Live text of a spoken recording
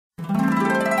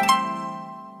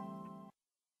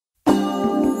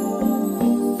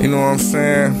You know what I'm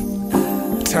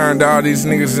saying? Turned all these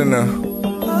niggas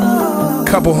into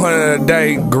couple hundred a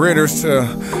day gritters to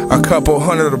a couple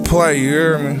hundred a play, you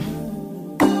hear me?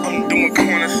 I'm doing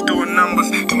corner store numbers,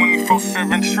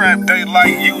 24/7 trap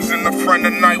daylight, using the front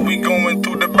of night, we going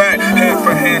through the back, head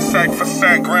for head, sack for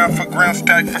sack, ground for ground,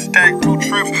 stack for stack, 2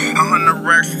 trips, 100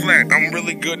 racks flat, I'm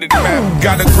really good at that.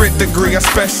 Got a grit degree, I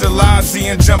specialize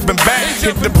in jumping back,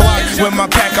 hit the block with my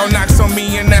pack, all knocks on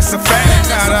me and that's a fact.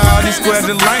 Tired of all these squares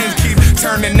and lanes, keep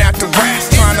turning out the rats,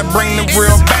 trying to bring the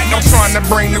real back, I'm trying to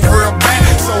bring the real back,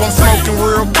 so I'm smoking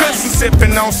real cuts and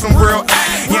sipping on some real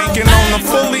act, yanking on the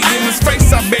fully in his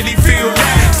face, I bet he feel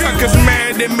that. Suckers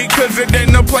mad at me cause it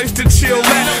ain't no place to chill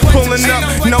at. Pulling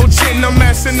up, no chin, no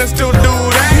messing and still do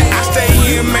that. I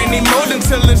stay in many mode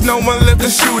until there's no one left to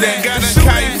shoot at. Got a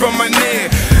kite from my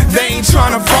neck, they ain't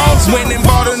tryna fall. Went and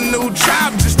bought a new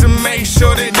job just to make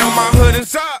sure they know my hood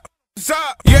is up.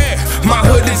 Yeah, my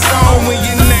hood is on. When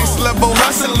you next level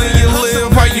hustling, you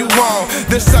live how you want.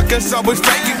 The suckers always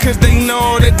faking cause they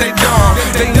know that they don't.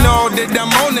 They know that I'm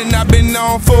on and I've been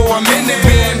on for a minute.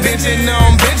 Been bitching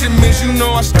on Benjamins, you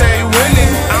know I stay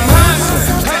winning. I'm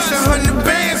hustling, cash 100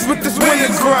 bands with this winter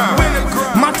grind.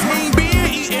 My team been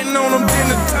eating on them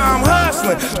dinner time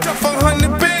hustling. Stuff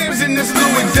 100 bands in this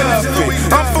Louis Duffy.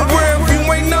 I'm for real, if you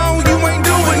ain't know, you ain't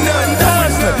doing nothing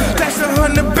hustling. Cash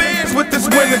 100 bands with this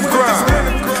winter grind.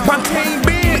 My team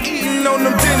been eating on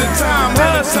them dinner time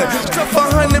hustling. Stuff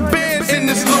 100 bands in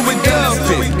this Louis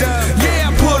Duffy. Yeah,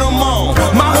 I put them on.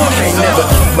 My hood ain't never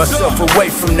keep myself away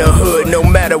from the hood, no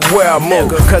matter where I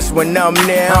move. Cause when I'm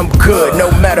there, I'm good,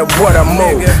 no matter what I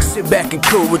move. Sit back and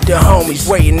cool with the homies,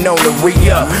 waiting on the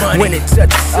re-up. When it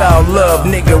touches all love,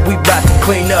 nigga, we bout to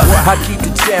clean up. I keep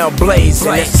the town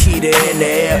blazing, that's heater in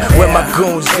the air. With my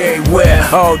goons everywhere,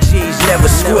 all G's never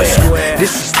square.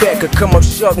 Disrespect could come up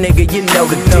short, nigga, you know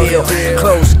the deal.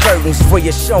 Close curtains for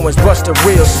your showings, bust a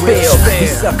real spill.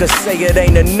 These suckers say it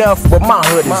ain't enough, but my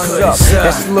hood is up.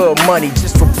 That's little money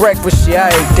just for breakfast, yeah, I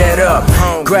ate that up.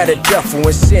 Grab a duffel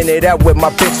and send it out with my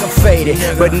bitch, I'm faded,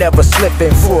 but never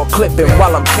slipping for a clipping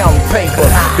while I'm counting paper.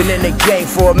 Been in the game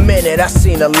for a minute, I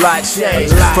seen a lot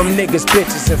change. From niggas,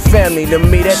 bitches, and family to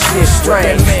me, that shit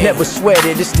strange. Never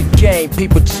sweated, it's the game,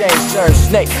 people change, turn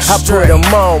snake. I put them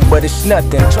on, but it's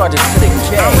nothing, charge it to the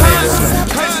game. I'm hustling,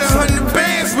 cash 100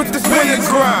 bands with this winter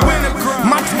grind.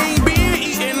 My team been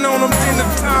eating on them dinner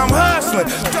time hustling.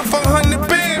 Stuff 100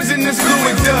 bands in this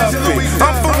Louis Duffy.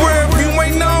 I'm for real, if you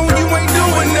ain't know, you ain't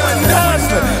doing nothing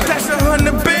hustling. Cash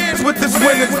 100 bands with this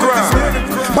winter grind.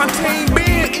 My team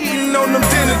been eating on them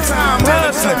dinner time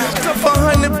hustling. Stuff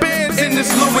 100 bands in this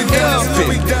Louis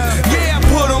Duffy. Yeah, I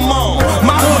put them on.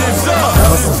 My hood is up.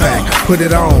 Hustle back, put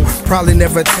it on, probably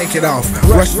never take it off.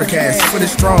 Rush for cash, put it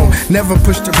strong, never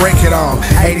push to break it off.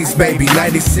 80s baby,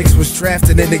 96 was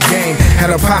drafted in the game. Had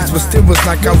a pops, but still was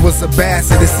like I was a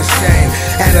bastard, it's a shame.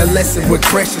 Adolescent with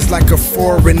pressures like a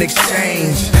foreign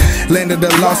exchange. Landed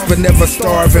a loss but never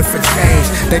starving for change.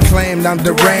 They claimed I'm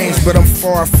deranged, but I'm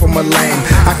far from a lame.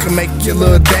 I can make your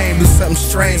little dame do something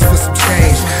strange for some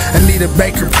change. I need a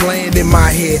baker playing in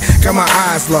my head, got my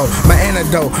eyes low, my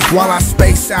antidote, while I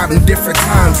space out in different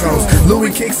time zones.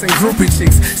 Louis kicks and groupie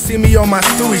chicks see me on my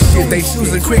Stewie shit. They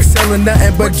choosing quick, selling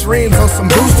nothing but dreams on some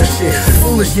booster shit.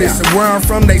 Foolishness, and where I'm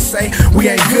from they say we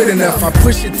ain't good enough. I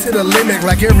push it to the limit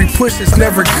like every push is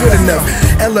never good enough.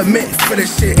 Element for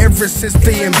this shit ever since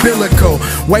the umbilical.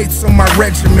 Weights on my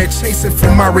regiment, chasing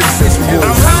for my residuals.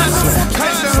 I'm hustling,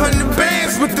 cash 100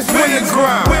 bands with this winter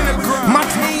grind. My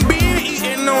team been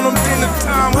eating on them dinner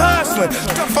time hustling.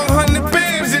 Stuff 100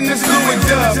 bands in this Louis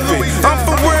Duffy. I'm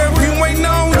for real, if you ain't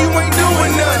know, you ain't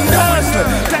doing nothing hustling.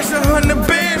 Cash 100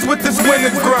 bands with this winter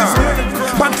grind.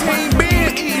 My